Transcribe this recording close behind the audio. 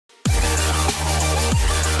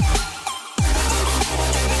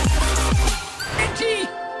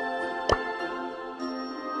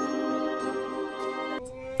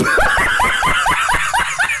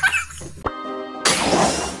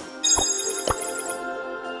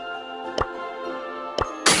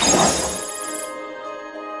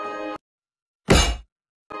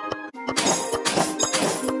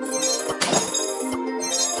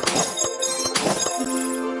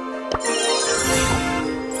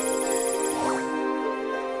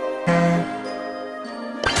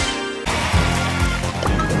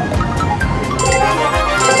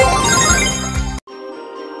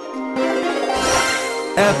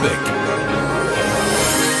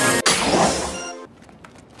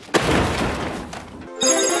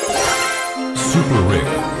Super rare.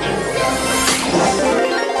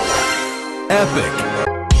 Epic.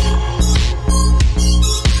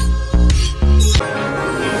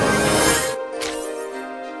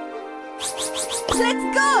 Let's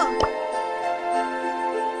go!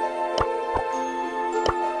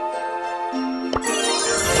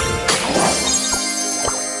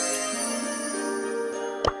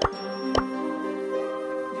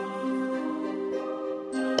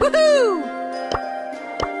 Woohoo!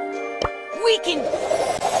 We can...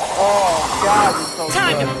 Oh, God, it's so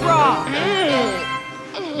Time good. to brawl!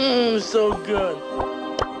 So good.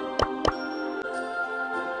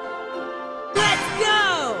 Let's go!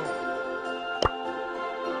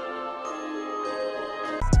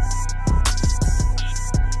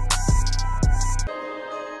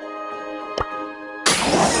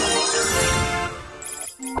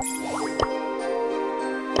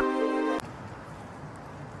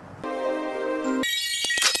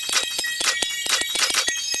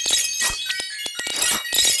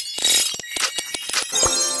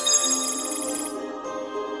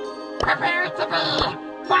 Prepare to be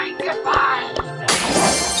sanctified!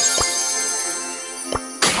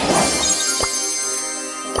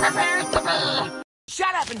 Prepare to be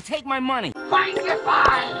Shut up and take my money!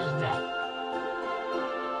 sanctified!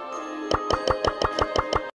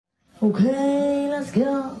 Okay, let's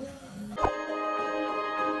go.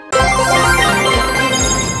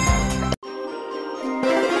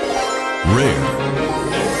 Rare.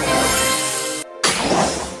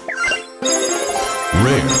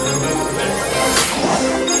 Rare.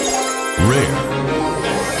 Rare.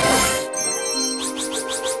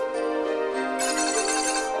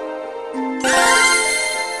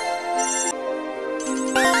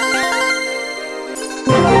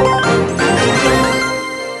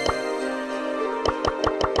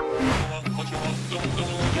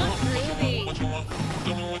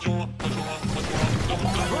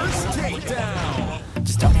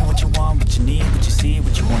 Just tell me what you want, what you need, what you see,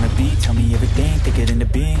 what you wanna be. Tell me everything, think it into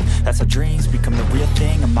being. That's how dreams become the real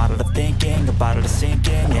thing. A model of thinking, a bottle of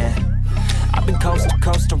sinking, yeah. I've been coast to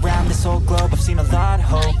coast around this whole globe. I've seen a lot of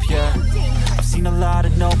hope, yeah. I've seen a lot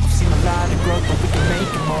of nope, I've seen a lot of growth, but we can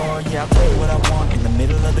make it more, yeah. I'll tell you what I want in the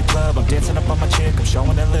middle of the club. I'm dancing up on my chick, I'm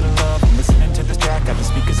showing a little love. I'm listening to this track, got the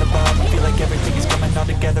speakers above. I feel like everything is coming all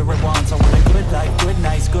together at once. I want a good life, good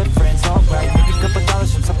nights, good friends, alright. Make a couple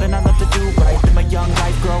dollars from something I love to do right. Let my young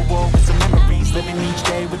life grow old with some memories. Living each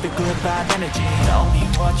day with a good vibe energy. Tell me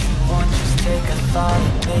what you want, just take a thought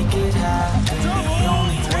and make it happen. The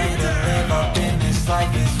only way to live up in this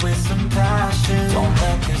life is with some passion. Don't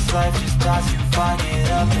let this life just pass you by.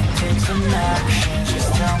 Get up and take some action.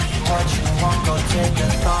 Just tell me what you want, go take a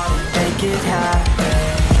thought and make it happen.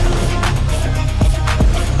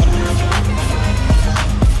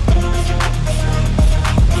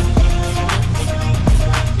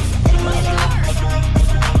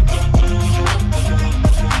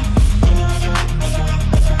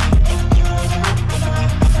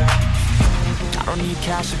 I don't need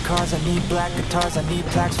cash or cars, I need black guitars, I need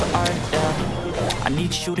plaques for art, yeah. I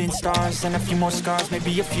need shooting stars and a few more scars,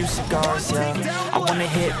 maybe a few cigars, yeah. I wanna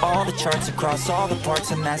hit all the charts across all the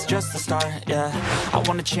parts, and that's just the start, yeah. I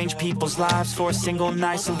wanna change people's lives for a single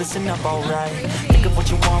night, so listen up, alright. Think of what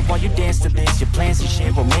you want while you dance to this. Your plans and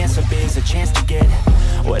shit, romance or biz, a chance to get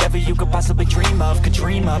whatever you could possibly dream of, could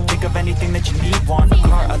dream up. Think of anything that you need, want a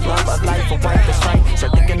car, a love, a life, a wife, that's right.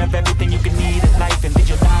 Start thinking of everything you could need in life and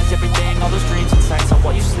visualize everything, all those dreams and sights. So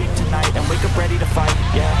while you sleep tonight and wake up ready to fight,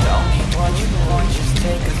 yeah. Tell me what you want, just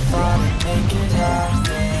take a thought and make it happen.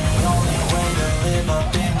 The only way to live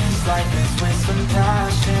up in this life is with some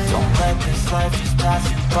passion. Don't let this life just pass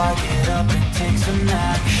you by. Get up and take some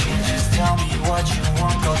action. Just tell me what you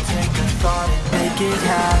want, go take a thought and make it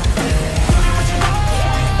happen.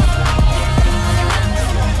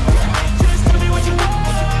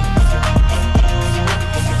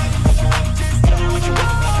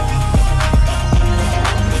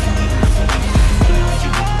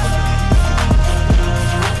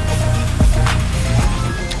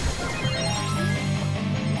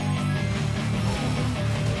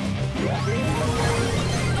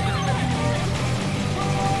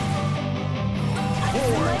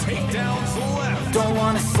 Don't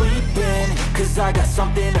wanna sleep in, cause I got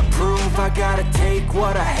something to prove. I gotta take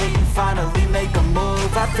what I hate and finally make a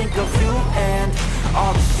move. I think of you and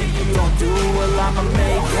all the shit you don't do. Well, I'ma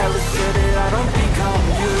make hella sure that I don't become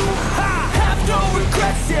you. I have no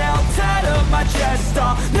regrets, yeah, I'll tie up my chest.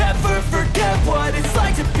 I'll never forget what it's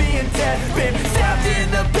like to be in debt. Been stabbed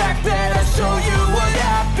in the back bed, I'll show you what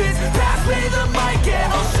happens. Pass me the mic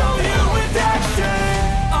and I'll show you with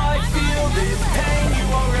action. I feel this pain, you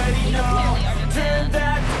already know. Turn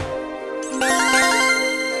that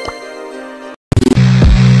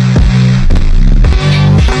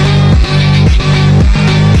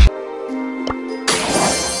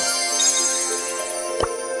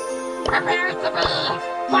Prepare to be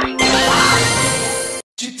sanctified.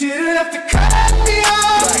 You didn't have to cut me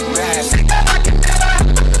off. Like I could never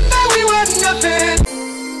know we were nothing.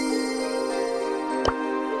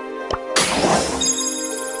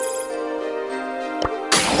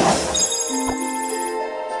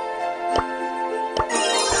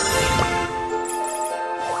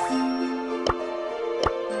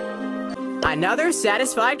 Another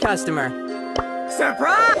satisfied customer.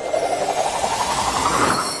 Surprise!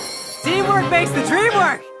 Teamwork makes the dream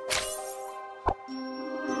work!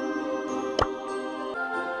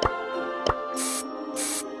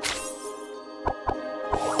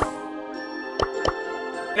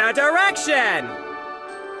 In a direction!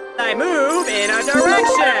 I move in a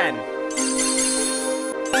direction!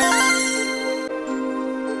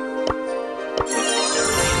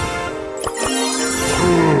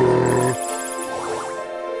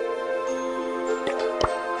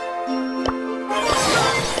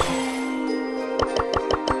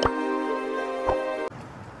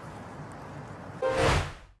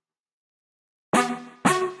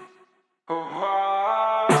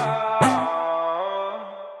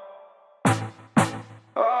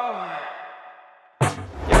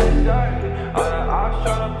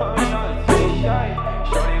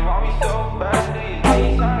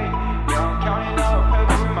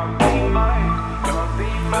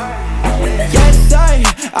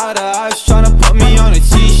 All the eyes tryna put me on a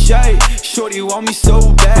t-shirt. Shorty want me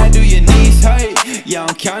so bad, do your knees hurt? Yeah,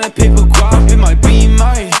 I'm counting paper guap in my beamer,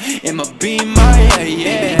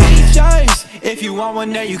 yeah. Choice. If you want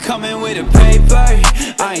one, then you coming with a paper.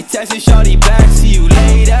 I ain't texting shorty back, see you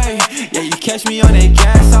later. Yeah, you catch me on that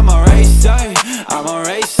gas, I'm a racer,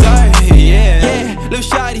 yeah. Lil'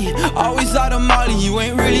 shawty, always out of molly, you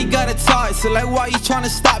ain't really gotta talk, so like why you tryna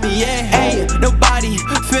stop me, yeah? Ain't nobody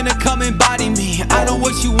finna come and body me. I know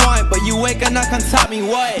what you want, but you ain't gonna come top me,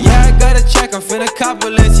 what? Yeah, I gotta check, I'm finna cop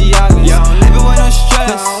Balenciagas. Yeah, I'm living with no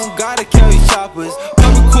stress, I don't gotta carry choppers.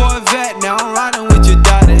 Purple Corvette, now I'm riding with your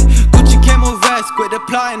daughter. Gucci camo vest, quit the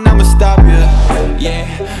plotting, I'ma stop ya. Yeah,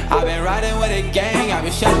 I've been riding with a gang, I've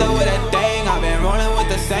been shut up with a thing, I've been rolling with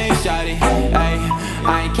the same shawty. Ay,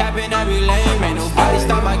 I ain't capping every lane, ain't nobody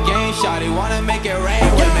stop my game, shawty wanna make it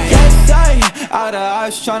rain with me. Yes, all the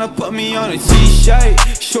eyes tryna put me on a t-shirt.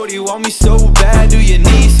 Shorty want me so bad, do your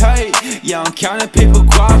knees hurt? Yeah, I'm counting paper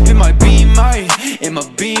guap in my beamer,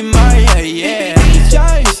 yeah.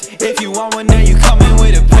 Choice. If you want one, then you coming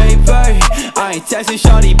with a paper. I ain't texting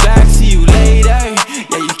shorty back, see you later.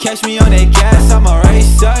 Yeah, you catch me on that gas, I'm a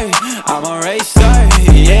racer,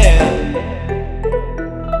 yeah.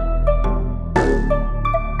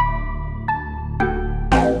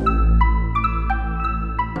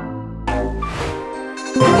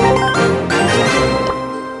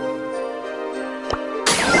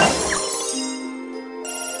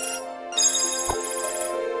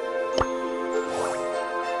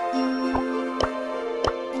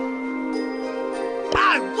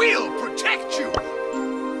 I will protect you.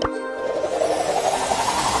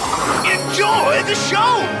 Enjoy the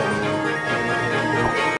show.